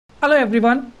Hello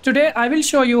everyone, today I will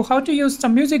show you how to use the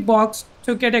music box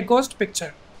to get a ghost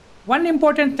picture. One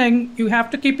important thing you have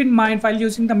to keep in mind while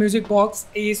using the music box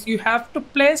is you have to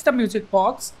place the music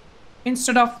box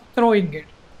instead of throwing it.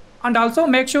 And also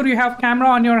make sure you have camera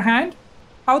on your hand.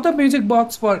 How the music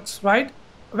box works, right?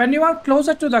 When you are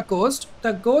closer to the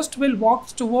ghost will walk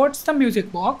towards the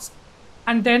music box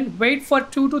and then wait for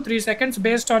 2 to 3 seconds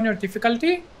based on your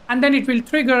difficulty, and then it will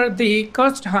trigger the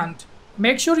cursed hunt.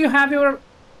 Make sure you have your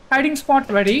hiding spot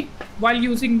ready while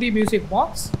using the music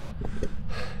box.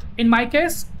 In my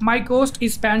case, my ghost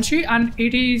is Banshee and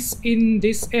it is in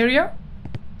this area,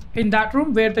 in that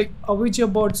room where the Ouija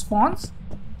board spawns.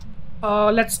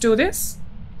 Let's do this.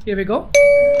 Here we go.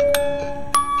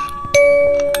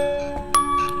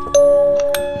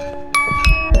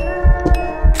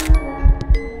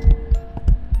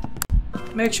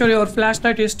 Make sure your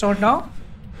flashlight is turned off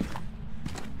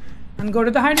and go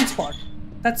to the hiding spot.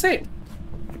 That's it.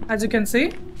 As you can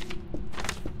see,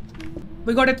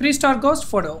 we got a 3-star ghost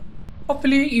photo.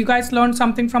 Hopefully you guys learned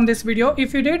something from this video.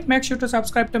 If you did, make sure to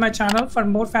subscribe to my channel for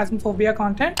more Phasmophobia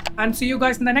content, and see you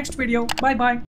guys in the next video. Bye bye.